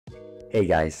Hey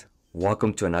guys,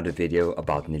 welcome to another video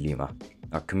about Nelima,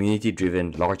 a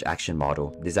community-driven large action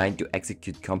model designed to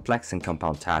execute complex and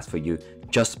compound tasks for you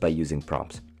just by using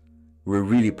prompts. We're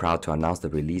really proud to announce the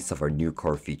release of our new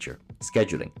core feature,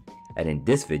 scheduling, and in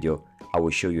this video, I will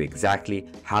show you exactly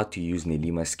how to use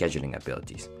Nelima's scheduling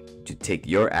abilities to take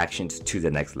your actions to the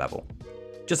next level.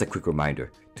 Just a quick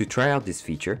reminder, to try out this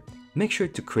feature, make sure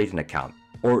to create an account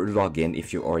or log in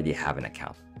if you already have an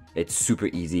account. It's super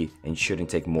easy and shouldn't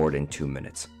take more than 2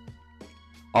 minutes.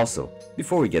 Also,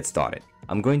 before we get started,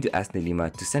 I'm going to ask Nelima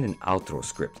to send an outro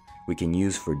script we can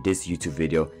use for this YouTube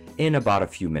video in about a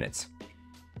few minutes.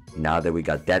 Now that we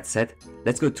got that set,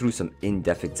 let's go through some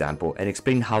in-depth example and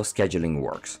explain how scheduling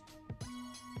works.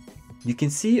 You can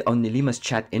see on Nelima's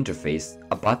chat interface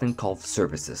a button called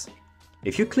Services.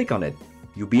 If you click on it,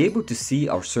 you'll be able to see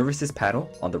our services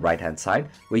panel on the right hand side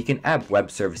where you can add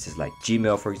web services like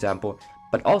Gmail, for example,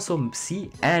 but also see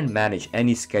and manage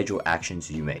any scheduled actions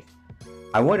you make.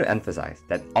 I want to emphasize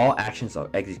that all actions are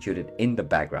executed in the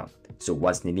background, so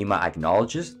once Nelima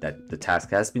acknowledges that the task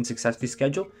has been successfully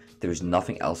scheduled, there is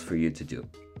nothing else for you to do.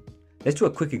 Let's do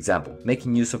a quick example,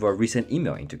 making use of our recent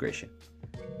email integration.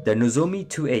 The Nozomi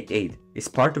 288 is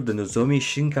part of the Nozomi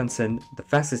Shinkansen, the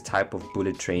fastest type of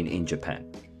bullet train in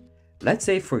Japan. Let's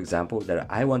say, for example, that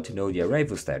I want to know the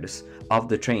arrival status of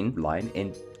the train line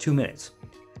in 2 minutes.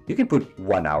 You can put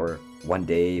 1 hour, 1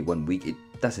 day, 1 week, it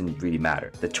doesn't really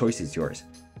matter. The choice is yours.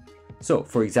 So,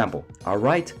 for example, I'll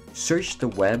write search the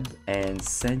web and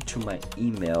send to my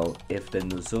email if the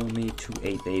Nozomi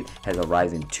 288 has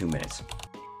arrived in 2 minutes.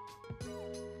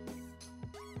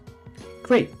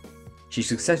 Great! She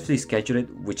successfully scheduled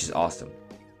it, which is awesome.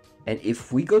 And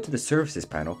if we go to the services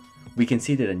panel, we can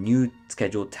see that a new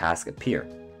scheduled task appear.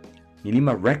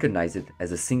 Nelima recognizes it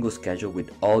as a single schedule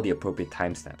with all the appropriate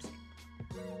timestamps.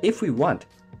 If we want,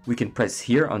 we can press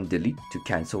here on delete to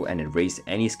cancel and erase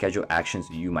any scheduled actions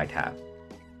you might have.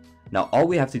 Now all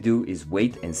we have to do is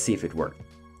wait and see if it worked.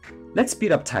 Let's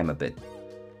speed up time a bit.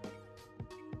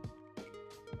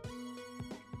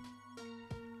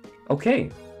 Okay,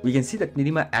 we can see that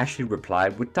Nelima actually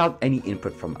replied without any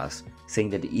input from us, saying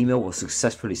that the email was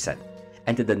successfully sent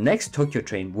and that the next Tokyo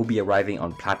train will be arriving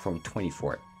on platform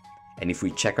 24. And if we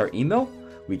check our email,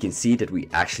 we can see that we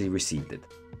actually received it.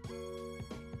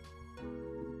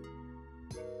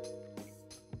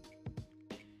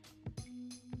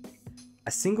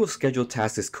 A single scheduled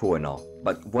task is cool and all,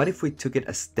 but what if we took it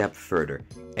a step further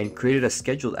and created a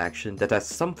scheduled action that has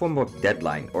some form of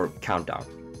deadline or countdown?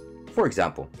 For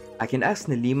example, I can ask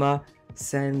Nelima,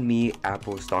 send me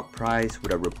Apple stock price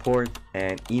with a report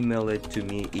and email it to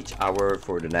me each hour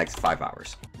for the next 5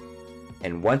 hours.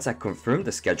 And once I confirm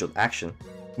the scheduled action,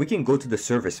 we can go to the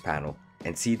service panel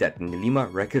and see that Nelima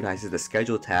recognizes the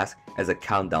scheduled task as a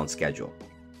countdown schedule.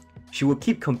 She will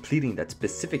keep completing that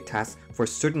specific task for a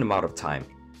certain amount of time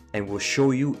and will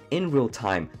show you in real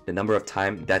time the number of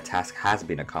time that task has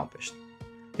been accomplished.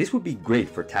 This would be great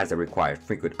for tasks that require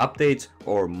frequent updates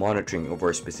or monitoring over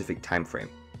a specific time frame.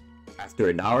 After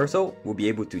an hour or so, we'll be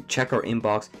able to check our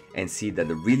inbox and see that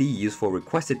the really useful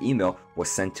requested email was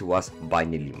sent to us by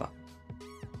Nelima.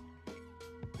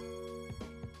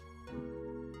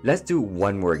 Let's do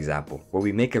one more example where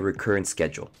we make a recurrent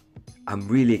schedule. I'm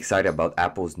really excited about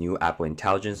Apple's new Apple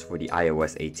Intelligence for the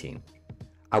iOS 18.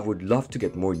 I would love to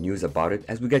get more news about it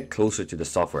as we get closer to the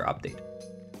software update.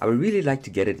 I would really like to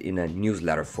get it in a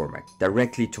newsletter format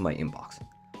directly to my inbox.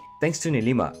 Thanks to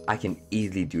Nelima, I can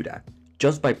easily do that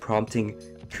just by prompting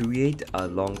create a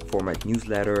long format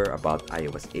newsletter about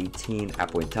iOS 18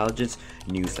 Apple Intelligence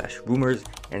news/rumors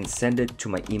and send it to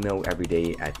my email every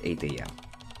day at 8 AM.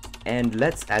 And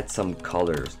let's add some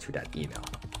colors to that email.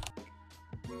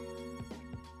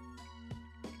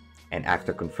 And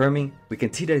after confirming, we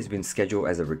can see that it's been scheduled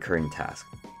as a recurring task.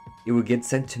 It will get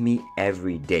sent to me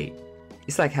every day.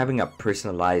 It's like having a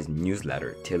personalized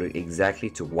newsletter tailored exactly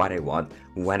to what I want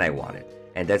when I want it,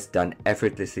 and that's done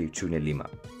effortlessly through Nelima.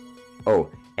 Oh,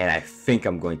 and I think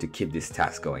I'm going to keep this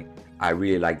task going. I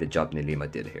really like the job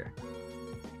Nelima did here.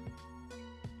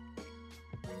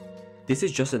 This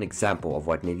is just an example of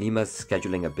what Nelima's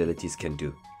scheduling abilities can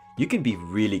do. You can be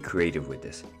really creative with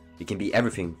this. It can be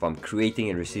everything from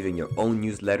creating and receiving your own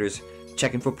newsletters,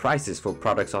 checking for prices for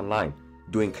products online,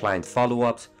 doing client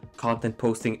follow-ups, content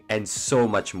posting, and so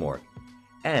much more.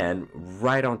 And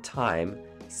right on time,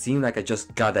 seemed like I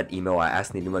just got that email I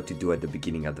asked Nelima to do at the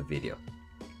beginning of the video.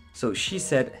 So she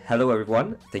said, hello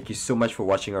everyone, thank you so much for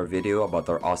watching our video about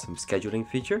our awesome scheduling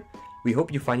feature. We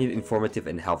hope you find it informative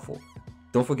and helpful.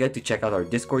 Don't forget to check out our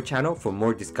Discord channel for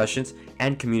more discussions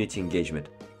and community engagement.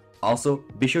 Also,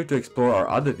 be sure to explore our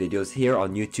other videos here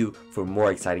on YouTube for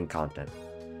more exciting content.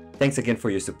 Thanks again for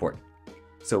your support.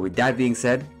 So with that being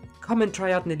said, come and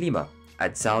try out Nelima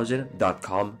at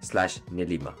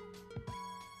salgen.com/Nelima.